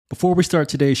Before we start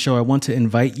today's show, I want to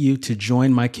invite you to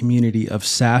join my community of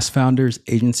SaaS founders,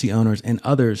 agency owners, and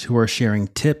others who are sharing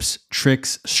tips,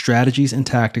 tricks, strategies, and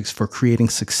tactics for creating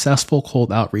successful cold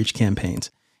outreach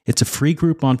campaigns. It's a free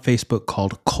group on Facebook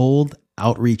called Cold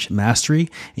Outreach Mastery,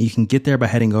 and you can get there by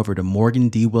heading over to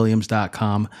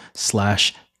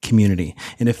morgandwilliams.com/community.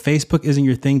 And if Facebook isn't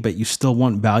your thing, but you still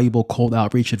want valuable cold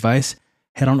outreach advice,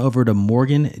 head on over to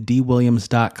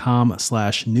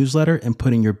morgandwilliams.com/newsletter and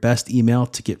put in your best email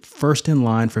to get first in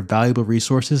line for valuable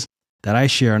resources that I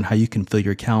share on how you can fill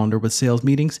your calendar with sales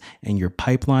meetings and your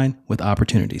pipeline with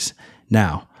opportunities.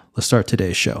 Now, let's start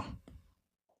today's show.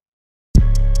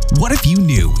 What if you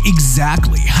knew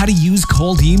exactly how to use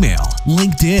cold email,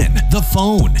 LinkedIn, the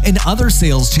phone, and other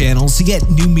sales channels to get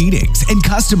new meetings and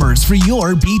customers for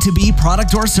your B2B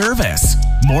product or service?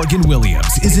 Morgan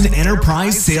Williams is an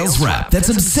enterprise sales rep that's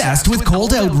obsessed with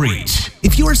cold outreach.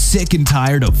 If you're sick and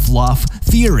tired of fluff,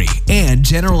 theory, and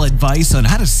general advice on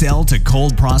how to sell to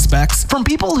cold prospects from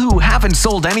people who haven't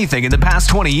sold anything in the past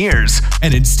 20 years,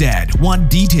 and instead want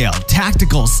detailed,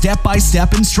 tactical,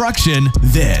 step-by-step instruction,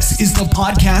 this is the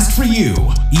podcast for you.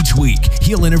 Each week,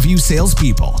 he'll interview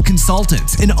salespeople,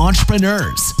 consultants, and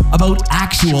entrepreneurs about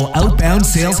actual outbound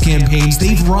sales campaigns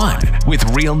they've run with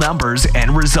real numbers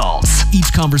and results.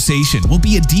 Each conversation will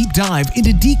be a deep dive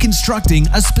into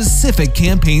deconstructing a specific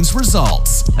campaign's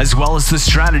results, as well as the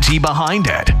strategy behind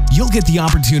it. You'll get the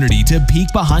opportunity to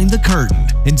peek behind the curtain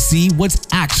and see what's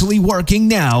actually working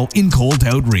now in cold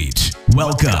outreach.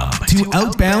 Welcome to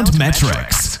Outbound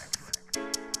Metrics.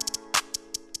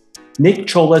 Nick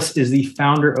Cholas is the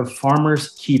founder of Farmers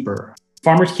Keeper.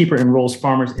 Farmers Keeper enrolls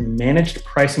farmers in managed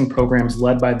pricing programs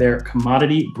led by their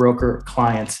commodity broker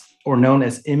clients, or known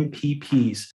as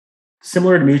MPPs.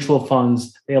 Similar to mutual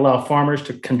funds, they allow farmers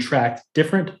to contract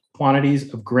different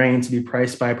quantities of grain to be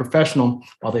priced by a professional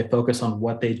while they focus on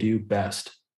what they do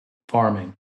best,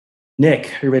 farming.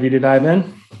 Nick, are you ready to dive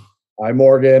in? Hi,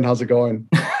 Morgan. How's it going?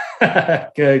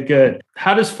 Good.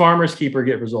 How does Farmers Keeper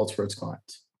get results for its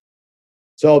clients?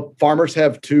 So farmers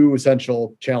have two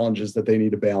essential challenges that they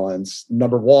need to balance.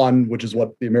 Number one, which is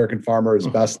what the American farmer is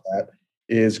best at,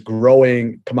 is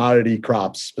growing commodity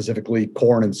crops, specifically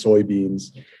corn and soybeans.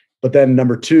 But then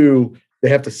number two, they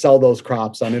have to sell those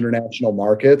crops on international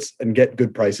markets and get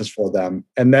good prices for them.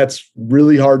 And that's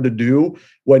really hard to do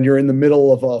when you're in the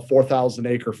middle of a 4,000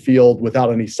 acre field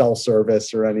without any cell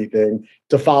service or anything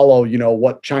to follow,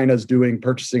 what China's doing,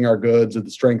 purchasing our goods or the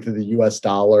strength of the US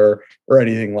dollar or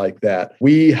anything like that.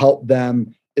 We help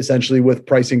them essentially with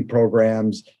pricing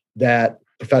programs that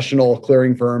professional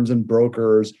clearing firms and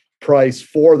brokers price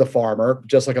for the farmer,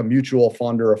 just like a mutual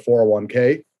fund or a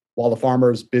 401k. While the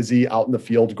farmer is busy out in the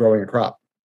field growing a crop.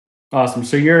 Awesome.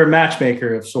 So you're a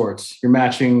matchmaker of sorts. You're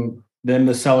matching them,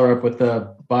 the seller, up with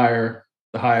the buyer,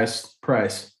 the highest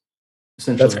price,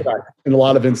 essentially. That's correct. In a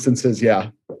lot of instances,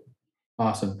 yeah.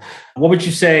 Awesome. What would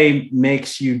you say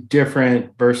makes you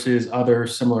different versus other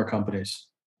similar companies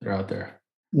that are out there?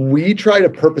 We try to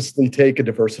purposely take a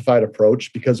diversified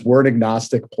approach because we're an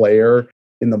agnostic player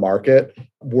in the market.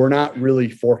 We're not really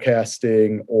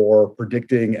forecasting or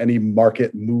predicting any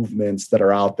market movements that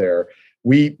are out there.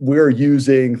 We're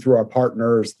using through our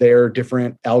partners their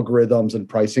different algorithms and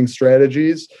pricing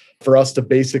strategies for us to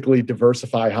basically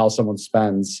diversify how someone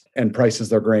spends and prices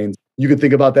their grains. You could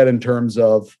think about that in terms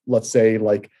of, let's say,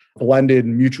 like blended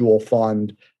mutual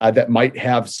fund that might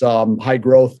have some high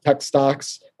growth tech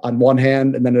stocks on one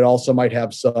hand, and then it also might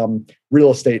have some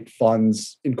real estate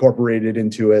funds incorporated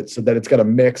into it so that it's got a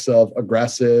mix of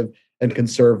aggressive and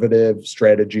conservative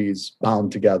strategies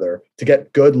bound together to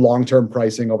get good long-term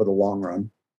pricing over the long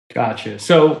run. Gotcha.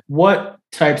 So what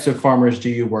types of farmers do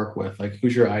you work with? Like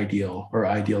who's your ideal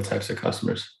types of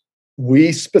customers?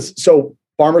 So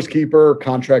Farmers Keeper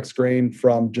contracts grain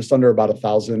from just under about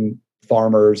 1,000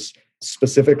 farmers,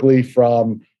 specifically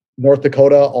from North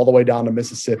Dakota all the way down to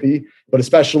Mississippi, but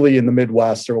especially in the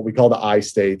Midwest, or what we call the I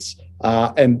states.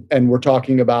 And we're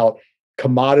talking about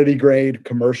commodity grade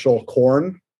commercial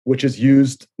corn, which is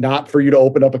used not for you to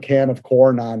open up a can of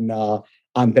corn on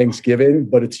Thanksgiving,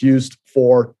 but it's used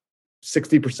for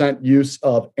 60% use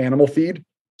of animal feed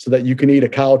so that you can eat a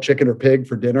cow, chicken, or pig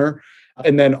for dinner.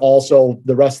 And then also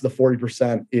the rest of the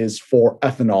 40% is for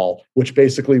ethanol, which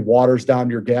basically waters down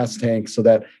your gas tank so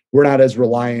that we're not as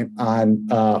reliant on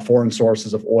foreign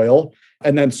sources of oil.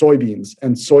 And then soybeans.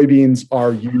 And soybeans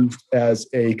are used as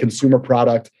a consumer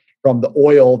product from the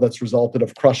oil that's resulted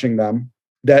of crushing them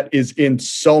that is in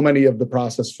so many of the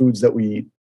processed foods that we eat.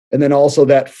 And then also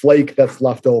that flake that's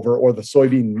left over, or the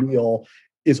soybean meal,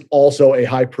 is also a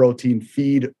high protein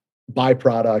feed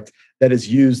byproduct that is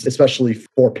used especially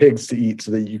for pigs to eat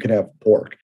so that you can have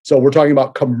pork. So we're talking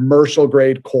about commercial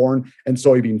grade corn and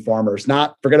soybean farmers.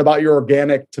 Not forget about your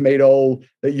organic tomato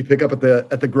that you pick up at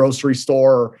the grocery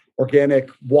store, or organic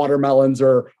watermelons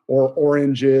or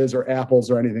oranges or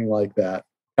apples or anything like that.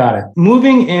 Got it.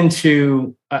 Moving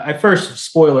into, I first,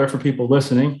 spoiler for people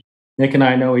listening, Nick and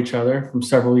I know each other from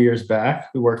several years back.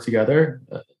 We worked together.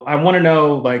 I want to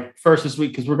know, like, first this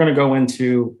week, because we're going to go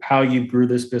into how you grew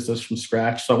this business from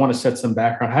scratch. So I want to set some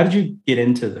background. How did you get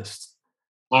into this?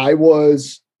 I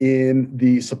was in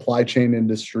the supply chain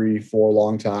industry for a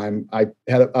long time. I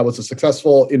was a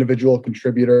successful individual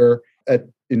contributor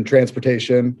in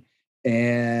transportation.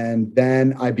 And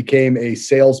then I became a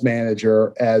sales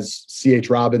manager as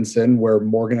C.H. Robinson, where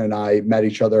Morgan and I met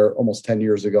each other almost 10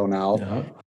 years ago now. Yeah.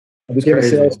 I became a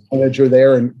sales manager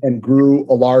there and grew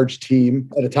a large team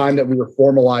at a time that we were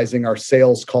formalizing our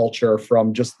sales culture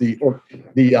from just the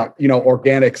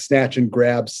organic snatch and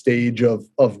grab stage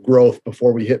of growth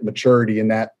before we hit maturity in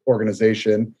that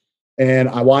organization. And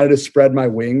I wanted to spread my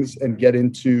wings and get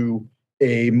into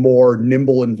a more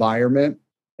nimble environment.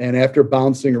 And after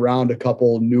bouncing around a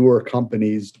couple newer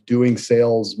companies doing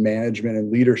sales management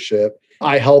and leadership,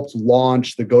 I helped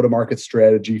launch the go-to-market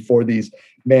strategy for these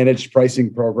managed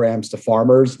pricing programs to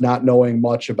farmers, not knowing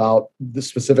much about the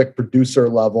specific producer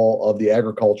level of the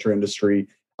agriculture industry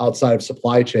outside of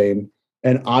supply chain.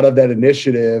 And out of that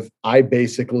initiative, I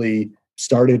basically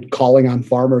started calling on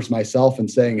farmers myself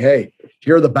and saying, hey,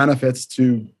 here are the benefits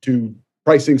to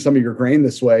pricing some of your grain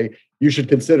this way. You should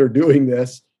consider doing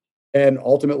this. And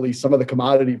ultimately, some of the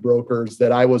commodity brokers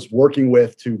that I was working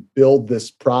with to build this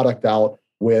product out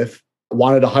with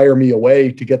wanted to hire me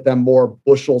away to get them more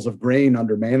bushels of grain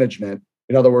under management.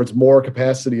 In other words, more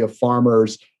capacity of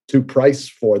farmers to price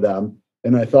for them.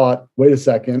 And I thought, wait a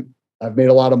second, I've made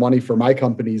a lot of money for my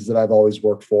companies that I've always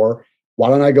worked for. Why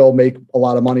don't I go make a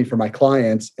lot of money for my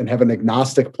clients and have an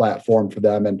agnostic platform for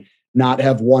them and not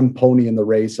have one pony in the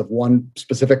race of one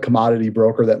specific commodity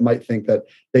broker that might think that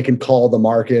they can call the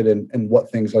market and what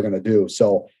things are going to do.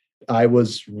 So I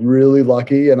was really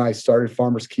lucky and I started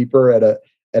Farmers Keeper at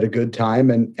a good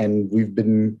time, and we've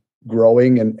been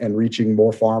growing and reaching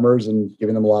more farmers and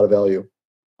giving them a lot of value.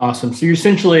 Awesome. So you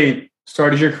essentially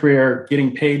started your career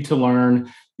getting paid to learn.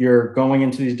 You're going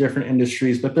into these different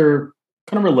industries, but they're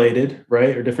kind of related,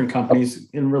 right? Or different companies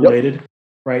in related,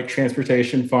 right?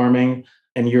 Transportation, farming,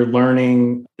 and you're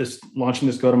learning this, launching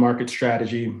this go-to-market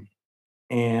strategy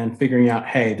and figuring out,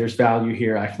 hey, there's value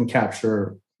here. I can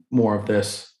capture more of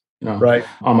this, right,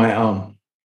 on my own.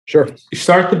 Sure. You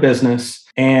start the business.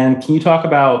 And can you talk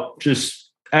about,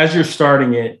 just as you're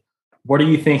starting it, what are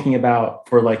you thinking about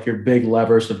for like your big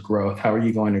levers of growth? How are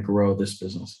you going to grow this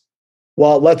business?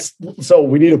 Well, so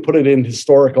we need to put it in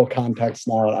historical context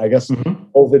now. I guess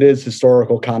it is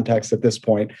historical context at this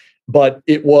point, but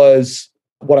it was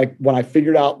when I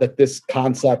figured out that this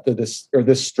concept of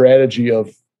this strategy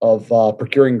of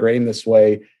procuring grain this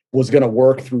way was going to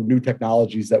work through new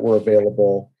technologies that were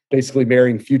available, basically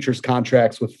marrying futures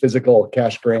contracts with physical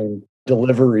cash grain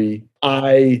delivery.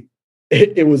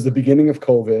 It was the beginning of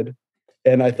COVID,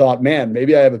 and I thought, man,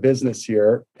 maybe I have a business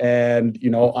here. And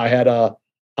I had a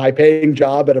high-paying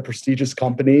job at a prestigious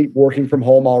company, working from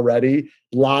home already,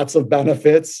 lots of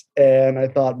benefits, and I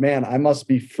thought, man, I must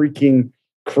be freaking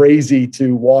crazy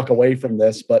to walk away from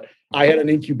this. But I had an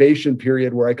incubation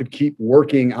period where I could keep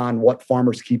working on what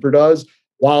Farmers Keeper does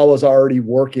while I was already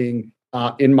working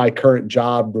in my current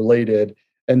job related.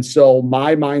 And so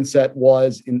my mindset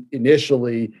was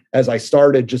initially, as I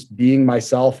started just being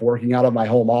myself, working out of my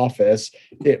home office,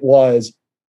 it was,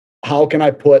 how can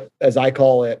I put, as I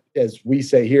call it, as we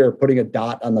say here, putting a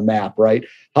dot on the map, right?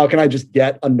 How can I just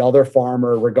get another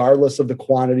farmer, regardless of the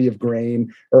quantity of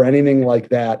grain or anything like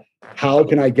that? How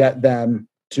can I get them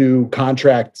to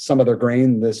contract some of their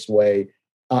grain this way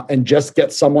and just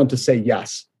get someone to say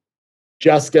yes?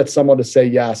 Just get someone to say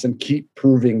yes and keep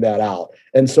proving that out.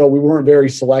 And so we weren't very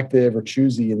selective or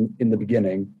choosy in the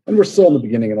beginning. And we're still in the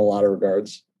beginning in a lot of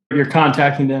regards. You're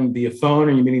contacting them via phone,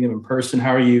 or are you meeting them in person?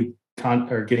 How are you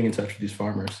getting in touch with these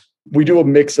farmers? We do a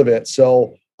mix of it.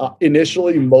 So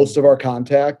initially, most of our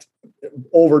contact,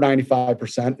 over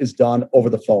 95%, is done over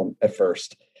the phone at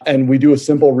first. And we do a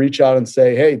simple reach out and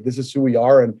say, hey, this is who we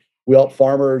are. And we help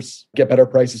farmers get better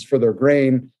prices for their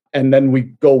grain. And then we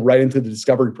go right into the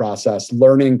discovery process,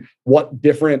 learning what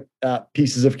different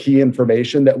pieces of key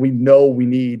information that we know we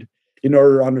need in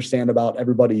order to understand about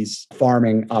everybody's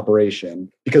farming operation.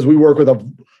 Because we work with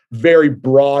a very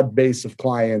broad base of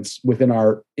clients within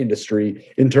our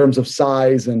industry in terms of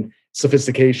size and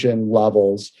sophistication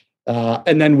levels.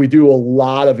 And then we do a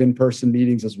lot of in-person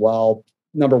meetings as well,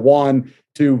 number one,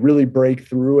 to really break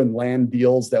through and land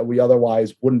deals that we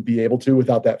otherwise wouldn't be able to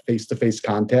without that face-to-face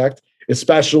contact,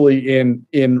 especially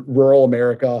in rural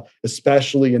America,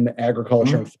 especially in the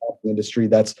agriculture and farming industry.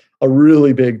 That's a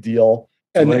really big deal.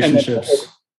 Relationships.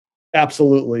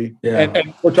 Absolutely. Yeah.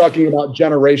 And we're talking about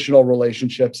generational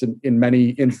relationships in many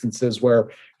instances where,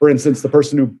 for instance, the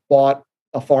person who bought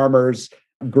a farmer's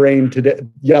grain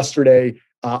yesterday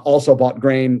also bought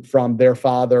grain from their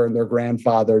father and their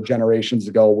grandfather generations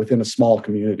ago within a small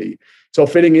community. So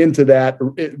fitting into that,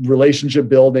 relationship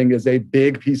building is a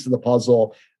big piece of the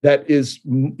puzzle that is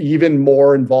even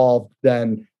more involved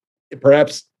than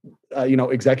perhaps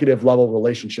executive level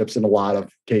relationships in a lot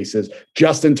of cases,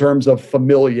 just in terms of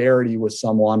familiarity with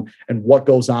someone and what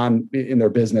goes on in their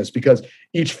business, because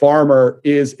each farmer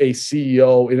is a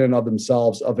CEO in and of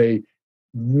themselves of a $1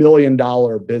 million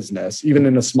business, even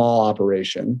in a small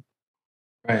operation.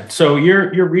 Right. So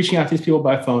you're reaching out to these people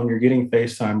by phone, you're getting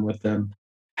FaceTime with them.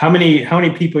 How many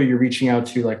people are you reaching out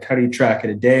to? Like, how do you track it?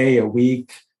 A day, a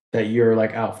week that you're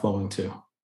like outflowing to?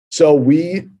 So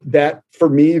for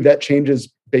me, that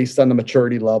changes based on the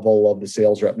maturity level of the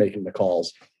sales rep making the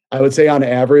calls. I would say on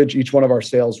average, each one of our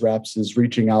sales reps is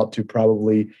reaching out to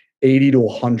probably 80 to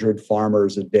 100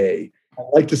 farmers a day. I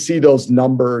like to see those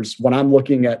numbers when I'm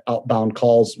looking at outbound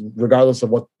calls, regardless of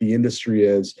what the industry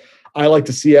is. I like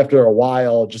to see after a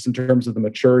while, just in terms of the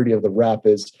maturity of the rep,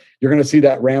 is you're going to see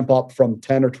that ramp up from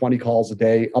 10 or 20 calls a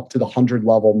day up to the 100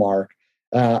 level mark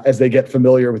as they get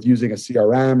familiar with using a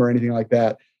CRM or anything like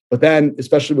that. But then,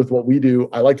 especially with what we do,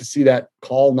 I like to see that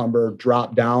call number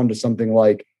drop down to something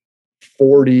like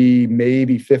 40,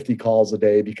 maybe 50 calls a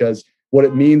day, because what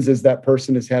it means is that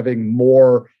person is having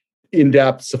more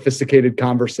in-depth, sophisticated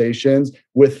conversations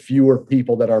with fewer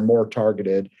people that are more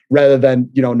targeted, rather than,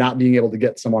 not being able to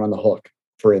get someone on the hook,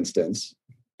 for instance.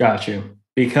 Got you.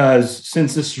 Because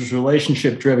since this is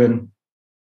relationship driven,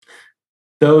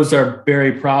 those are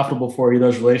very profitable for you,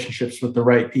 those relationships with the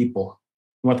right people.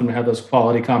 You want them to have those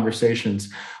quality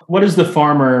conversations. What is the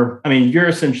farmer? I mean, you're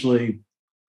essentially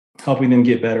helping them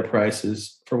get better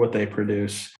prices for what they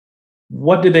produce.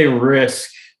 What do they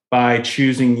risk by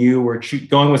choosing you or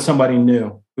going with somebody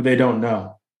new who they don't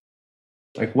know?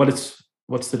 Like, what's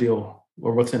the deal,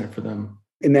 or what's in it for them?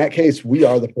 In that case, we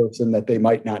are the person that they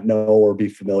might not know or be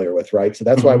familiar with, right? So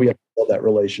that's why we have to build that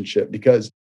relationship,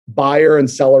 because buyer and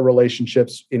seller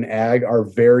relationships in ag are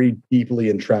very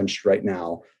deeply entrenched right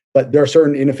now. But there are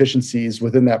certain inefficiencies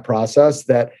within that process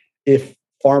that if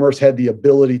farmers had the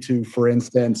ability to, for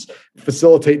instance,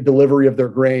 facilitate delivery of their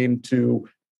grain to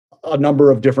a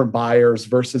number of different buyers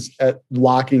versus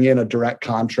locking in a direct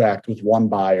contract with one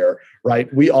buyer,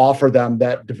 right? We offer them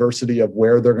that diversity of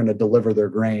where they're going to deliver their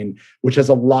grain, which has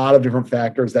a lot of different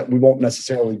factors that we won't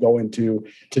necessarily go into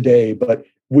today. But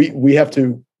we have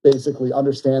to basically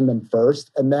understand them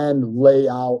first and then lay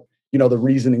out, the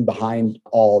reasoning behind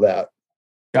all that.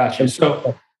 Gotcha.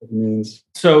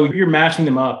 So you're matching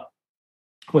them up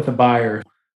with a buyer.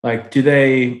 Like,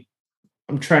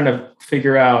 I'm trying to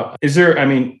figure out,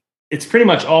 it's pretty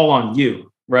much all on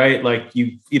you, right? Like,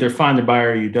 you either find the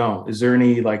buyer or you don't. Is there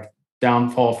any like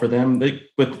downfall for them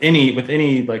with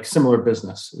any like similar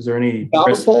business? Is there any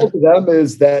downfall to them?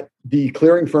 Is that the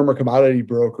clearing firm or commodity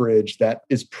brokerage that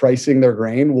is pricing their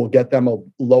grain will get them a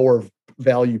lower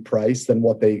value price than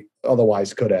what they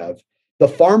otherwise could have. The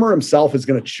farmer himself is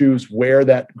going to choose where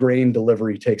that grain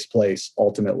delivery takes place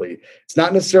ultimately. It's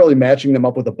not necessarily matching them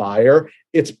up with a buyer.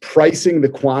 It's pricing the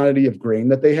quantity of grain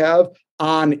that they have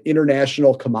on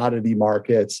international commodity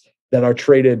markets that are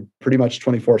traded pretty much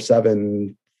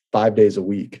 24/7, 5 days a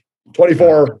week,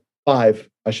 24/5,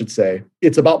 I should say.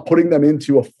 It's about putting them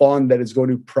into a fund that is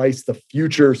going to price the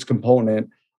futures component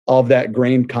of that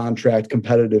grain contract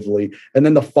competitively. And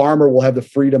then the farmer will have the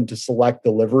freedom to select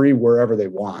delivery wherever they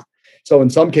want. So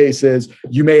in some cases,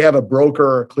 you may have a broker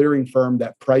or a clearing firm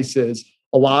that prices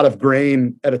a lot of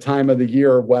grain at a time of the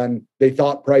year when they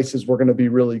thought prices were going to be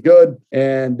really good,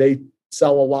 and they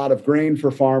sell a lot of grain for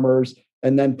farmers,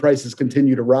 and then prices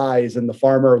continue to rise and the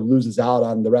farmer loses out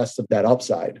on the rest of that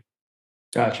upside.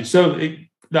 Gotcha. So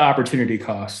the opportunity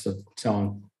cost of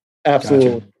selling.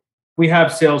 Absolutely. Gotcha. We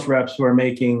have sales reps who are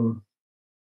making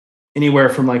anywhere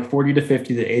from like 40 to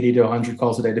 50 to 80 to 100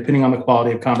 calls a day, depending on the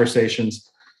quality of conversations.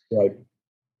 Right.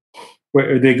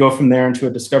 Where they go from there into a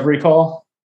discovery call?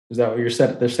 Is that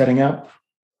what they're setting up?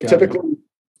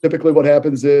 Typically what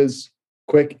happens is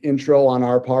quick intro on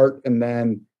our part, and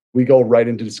then we go right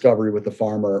into discovery with the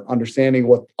farmer, understanding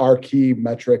what our key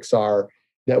metrics are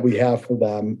that we have for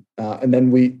them. And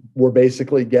then we're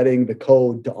basically getting the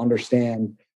code to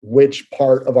understand which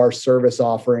part of our service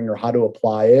offering or how to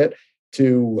apply it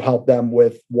to help them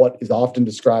with what is often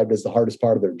described as the hardest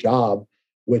part of their job,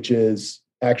 which is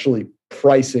actually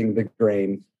pricing the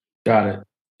grain. Got it.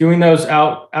 Doing those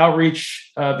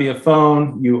outreach via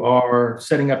phone, you are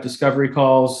setting up discovery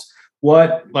calls.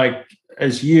 What, like,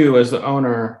 as the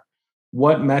owner,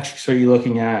 what metrics are you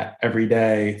looking at every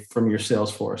day from your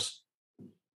sales force?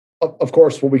 Of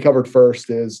course, what we covered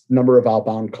first is number of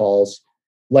outbound calls,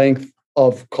 length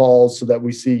of calls, so that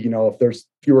we see, if there's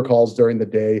fewer calls during the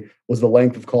day, was the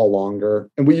length of call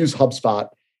longer? And we use HubSpot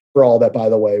for all that, by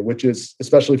the way, which is,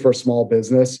 especially for a small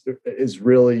business, is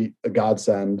really a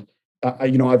godsend.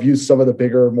 I've used some of the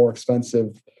bigger, more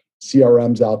expensive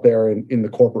CRMs out there in the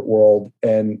corporate world,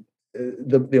 and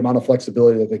the amount of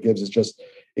flexibility that that gives is just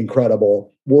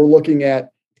incredible. We're looking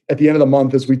at the end of the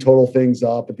month, as we total things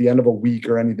up at the end of a week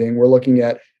or anything, we're looking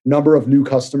at number of new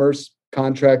customers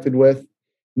contracted with,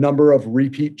 number of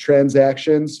repeat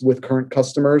transactions with current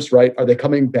customers, right? Are they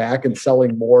coming back and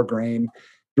selling more grain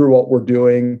through what we're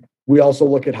doing? We also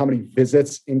look at how many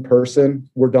visits in person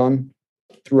were done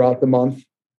throughout the month.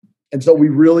 And so we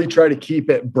really try to keep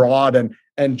it broad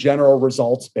and general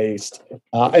results based.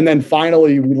 And then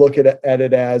finally, we look at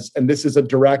it as, and this is a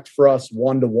direct for us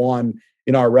one-to-one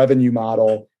in our revenue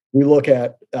model. We look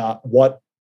at how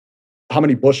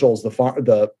many bushels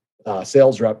the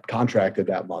sales rep contracted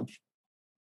that month.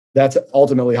 That's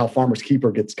ultimately how Farmers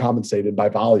Keeper gets compensated, by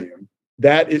volume.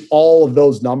 All of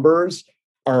those numbers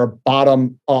are a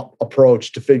bottom-up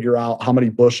approach to figure out how many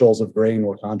bushels of grain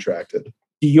were contracted.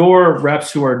 Your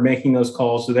reps who are making those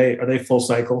calls, are they full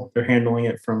cycle? They're handling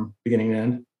it from beginning to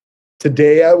end?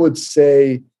 Today, I would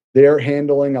say they're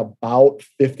handling about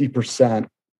 50%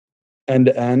 end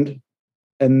to end.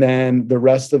 And then the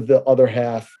rest of the other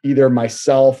half, either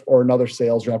myself or another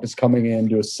sales rep is coming in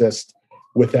to assist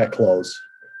with that close.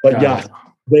 But yeah,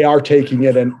 they are taking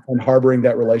it and harboring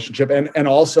that relationship and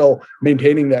also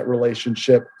maintaining that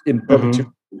relationship in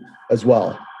perpetuity as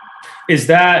well. Is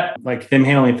that, like, them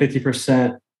handling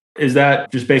 50%? Is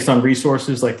that just based on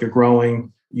resources, like you're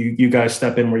growing, you guys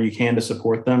step in where you can to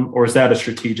support them? Or is that a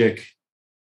strategic?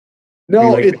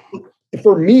 No,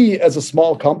 for me as a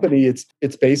small company,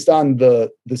 it's based on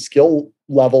the skill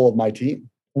level of my team.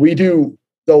 We do,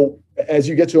 so as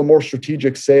you get to a more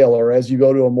strategic sale or as you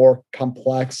go to a more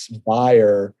complex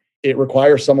buyer, it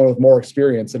requires someone with more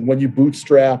experience. And when you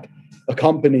bootstrap a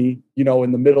company,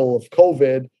 in the middle of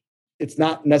COVID, it's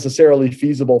not necessarily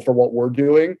feasible for what we're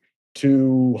doing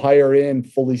to hire in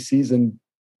fully seasoned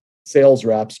sales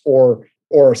reps or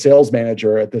a sales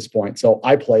manager at this point. So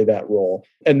I play that role.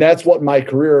 And that's what my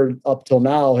career up till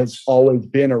now has always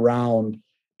been around: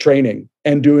 training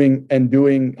and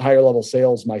doing higher level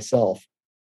sales myself.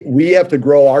 We have to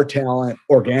grow our talent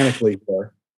organically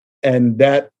here. And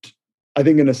that, I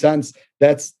think, in a sense,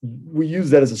 we use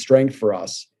that as a strength for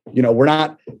us. We're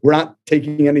not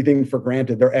taking anything for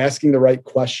granted. They're asking the right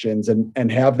questions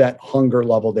and have that hunger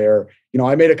level there.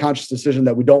 I made a conscious decision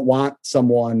that we don't want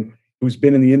someone who's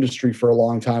been in the industry for a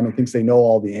long time and thinks they know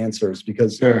all the answers,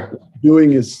 because Sure. What we're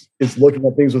doing is looking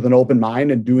at things with an open mind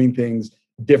and doing things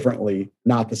differently,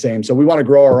 not the same. So we want to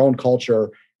grow our own culture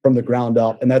from the ground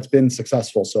up, and that's been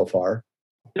successful so far.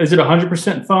 Is it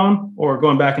 100% phone, or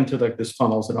going back into like this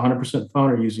funnel? Is it 100%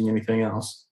 phone, or using anything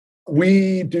else?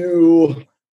 We do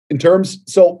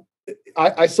so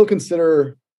I still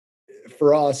consider,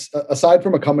 for us, aside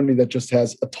from a company that just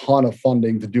has a ton of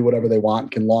funding to do whatever they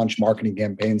want, can launch marketing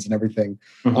campaigns and everything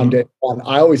on day one,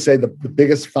 I always say the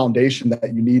biggest foundation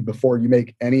that you need before you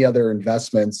make any other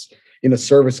investments in a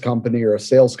service company or a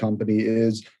sales company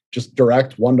is just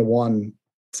direct one-to-one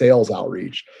sales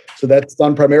outreach. So that's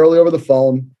done primarily over the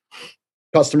phone,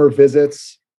 customer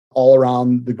visits all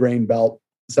around the grain belt,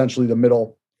 essentially the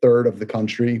middle third of the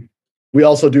country. We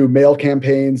also do mail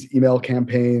campaigns, email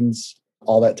campaigns,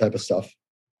 all that type of stuff.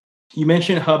 You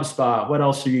mentioned HubSpot. What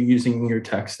else are you using in your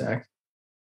tech stack?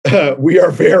 We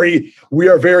are very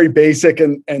basic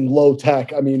and low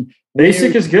tech. I mean,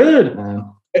 basic is good,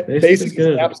 man. Basic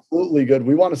is absolutely good.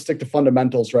 We want to stick to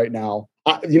fundamentals right now.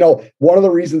 One of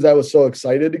the reasons I was so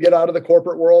excited to get out of the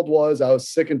corporate world was I was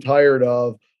sick and tired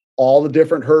of all the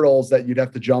different hurdles that you'd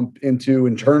have to jump into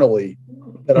internally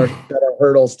that are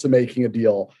hurdles to making a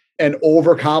deal, and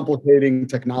overcomplicating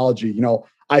technology.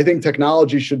 I think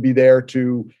technology should be there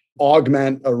to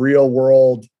augment a real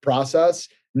world process,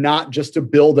 not just to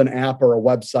build an app or a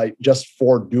website just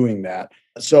for doing that.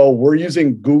 So we're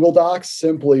using Google Docs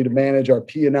simply to manage our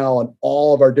P&L and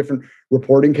all of our different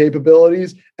reporting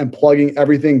capabilities, and plugging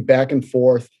everything back and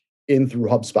forth in through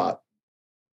HubSpot.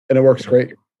 And it works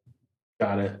great.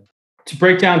 Got it. To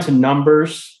break down to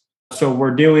numbers, so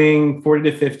we're doing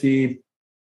 40 to 50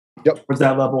 Yep. towards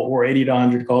that level, or 80 to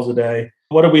 100 calls a day.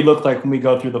 What do we look like when we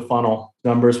go through the funnel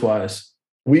numbers wise?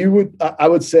 I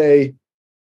would say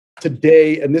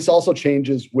today, and this also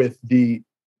changes with the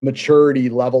maturity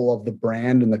level of the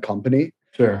brand and the company.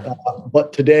 Sure.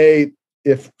 But today,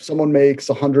 if someone makes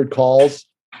 100 calls,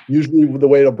 usually the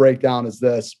way it'll break down is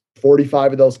this: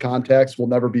 45 of those contacts we'll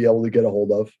never be able to get a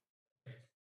hold of.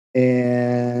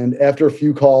 And after a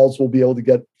few calls, we'll be able to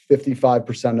get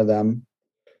 55% of them.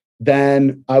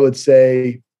 Then I would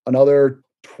say another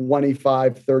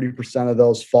 25, 30% of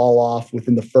those fall off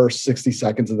within the first 60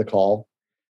 seconds of the call.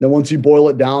 Then once you boil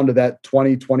it down to that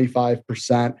 20,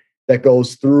 25% that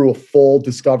goes through a full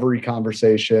discovery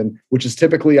conversation, which is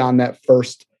typically on that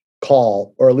first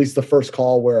call, or at least the first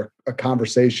call where a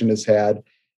conversation is had.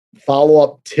 Follow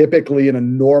up typically in a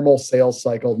normal sales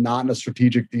cycle, not in a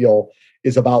strategic deal,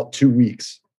 is about 2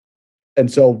 weeks. And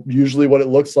so usually what it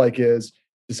looks like is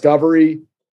discovery,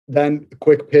 then a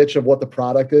quick pitch of what the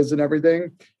product is and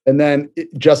everything. And then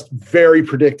just very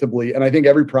predictably, and I think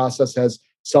every process has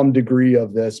some degree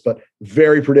of this, but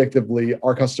very predictably,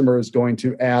 our customer is going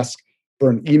to ask for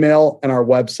an email and our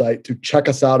website to check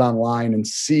us out online and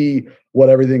see what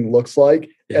everything looks like,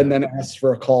 and then ask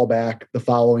for a call back the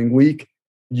following week.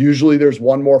 Usually there's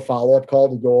one more follow-up call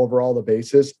to go over all the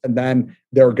bases, and then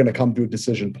they're going to come to a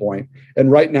decision point. And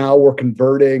right now we're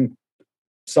converting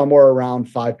somewhere around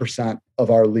 5% of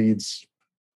our leads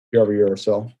year over year or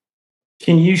so.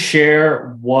 Can you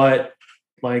share what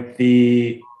like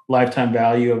the lifetime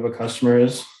value of a customer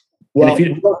is? Well,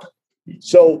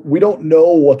 so we don't know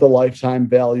what the lifetime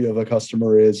value of a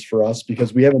customer is for us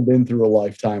because we haven't been through a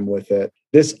lifetime with it.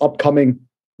 This upcoming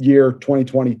year,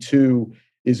 2022,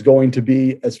 is going to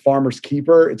be, as Farmers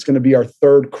Keeper, it's going to be our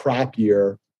third crop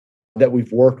year that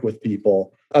we've worked with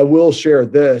people. I will share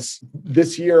this.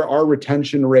 This year, our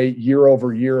retention rate year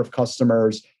over year of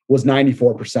customers was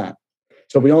 94%.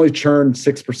 So we only churned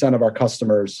 6% of our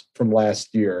customers from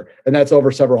last year, and that's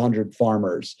over several hundred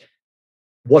farmers.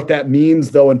 What that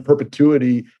means, though, in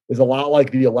perpetuity is a lot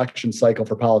like the election cycle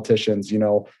for politicians. You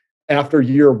know, after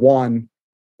year one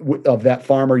of that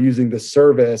farmer using the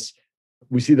service,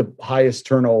 we see the highest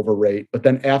turnover rate. But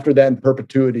then after that, in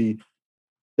perpetuity,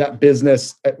 that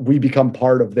business, we become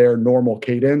part of their normal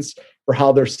cadence for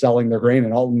how they're selling their grain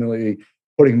and ultimately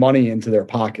putting money into their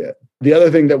pocket. The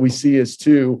other thing that we see is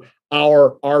too,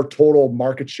 our total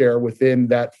market share within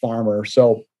that farmer.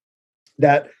 So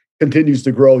that continues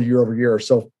to grow year over year.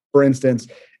 So for instance,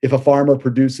 if a farmer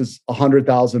produces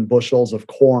 100,000 bushels of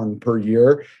corn per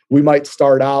year, we might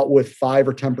start out with 5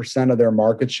 or 10% of their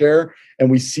market share. And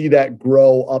we see that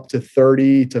grow up to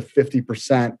 30 to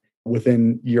 50%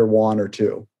 within year 1 or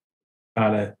 2.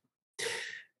 Got it.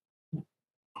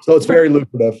 So it's very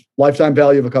lucrative. Lifetime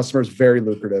value of a customer is very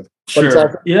lucrative. Sure. But it's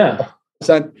also, yeah.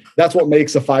 That's what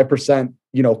makes a 5%,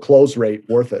 close rate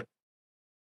worth it.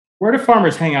 Where do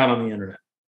farmers hang out on the internet?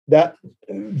 That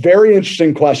very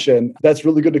interesting question. That's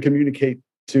really good to communicate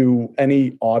to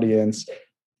any audience.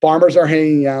 Farmers are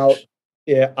hanging out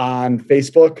on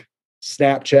Facebook,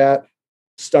 Snapchat,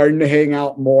 starting to hang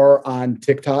out more on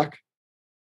TikTok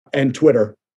and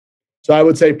Twitter. So I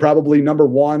would say probably number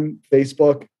 1,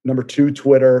 Facebook, number 2,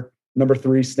 Twitter, number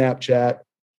 3, Snapchat.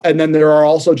 And then there are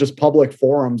also just public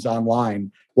forums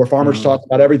online where farmers talk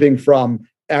about everything from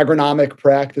agronomic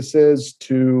practices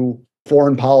to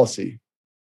foreign policy.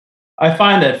 I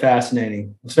find that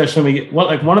fascinating, especially when we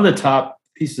get one of the top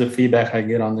pieces of feedback I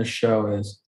get on this show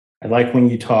is I like when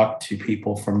you talk to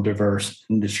people from diverse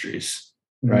industries,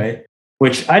 right?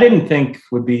 Which I didn't think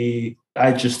would be,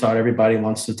 I just thought everybody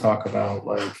wants to talk about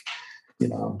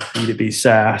B2B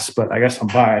SaaS, but I guess I'm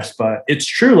biased, but it's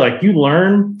true. Like you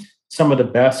learn some of the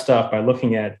best stuff by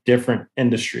looking at different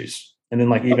industries and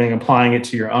then even applying it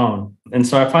to your own. And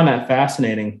so I find that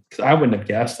fascinating because I wouldn't have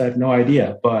guessed. I have no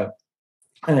idea, but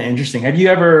kind of interesting. Do you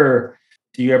ever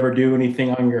do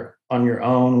anything on your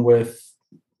own with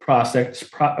prospects,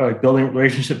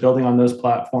 relationship building on those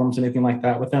platforms, anything like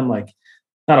that with them? Like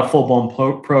not a full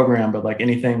blown program, but like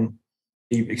anything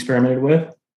you've experimented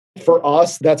with? For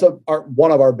us, that's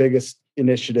one of our biggest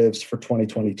initiatives for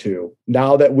 2022.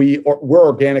 Now that we're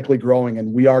organically growing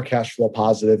and we are cash flow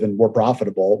positive and we're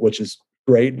profitable, which is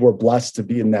great. We're blessed to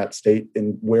be in that state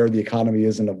and where the economy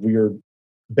is in a weird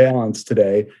balance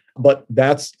today. But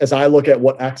that's, as I look at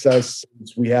what excess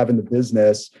we have in the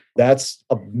business, that's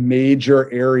a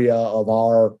major area of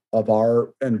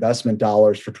our investment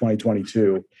dollars for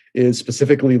 2022 is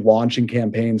specifically launching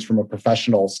campaigns from a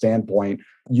professional standpoint,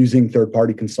 using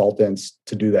third-party consultants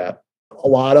to do that. A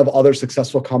lot of other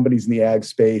successful companies in the ag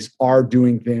space are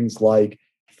doing things like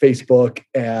Facebook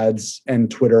ads and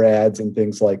Twitter ads and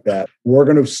things like that. We're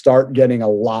going to start getting a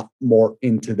lot more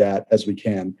into that as we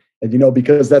can. And,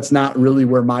 because that's not really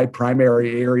where my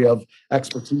primary area of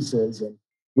expertise is. And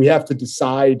we have to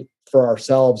decide for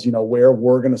ourselves, where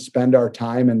we're going to spend our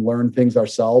time and learn things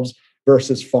ourselves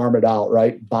versus farm it out,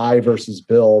 right? Buy versus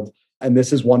build. And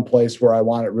this is one place where I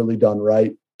want it really done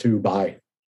right, to buy.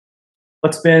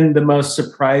 What's been the most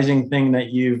surprising thing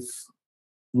that you've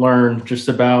learned just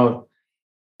about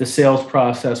the sales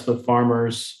process with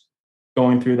farmers,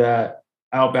 going through that,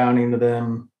 outbounding to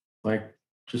them, like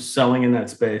just selling in that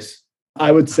space?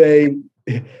 I would say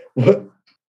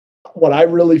what I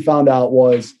really found out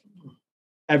was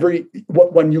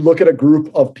when you look at a group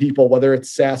of people, whether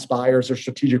it's SaaS buyers or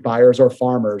strategic buyers or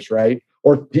farmers, right?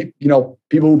 Or,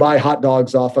 people who buy hot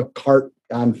dogs off a cart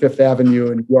on Fifth Avenue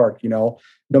in New York, no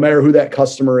matter who that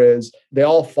customer is, they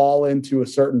all fall into a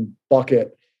certain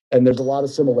bucket, and there's a lot of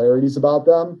similarities about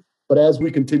them. But as we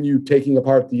continue taking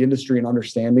apart the industry and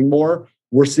understanding more,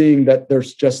 we're seeing that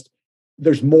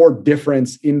there's more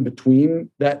difference in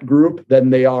between that group than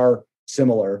they are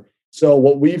similar. So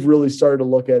what we've really started to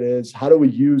look at is, how do we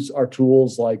use our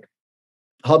tools like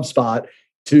HubSpot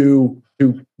to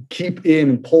keep in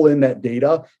and pull in that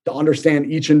data to understand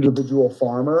each individual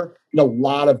farmer in a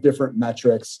lot of different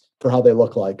metrics for how they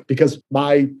look like. Because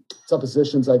my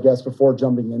suppositions, I guess, before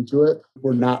jumping into it,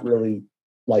 were not really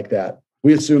like that.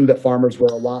 We assumed that farmers were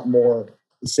a lot more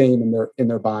the same in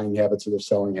their buying habits or their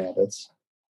selling habits.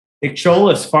 Nick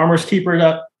Cholas,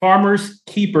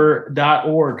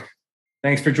 farmerskeeper.org.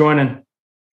 Thanks for joining.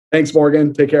 Thanks,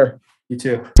 Morgan. Take care. You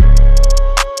too.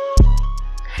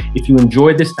 If you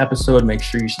enjoyed this episode, make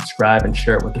sure you subscribe and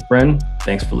share it with a friend.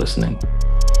 Thanks for listening.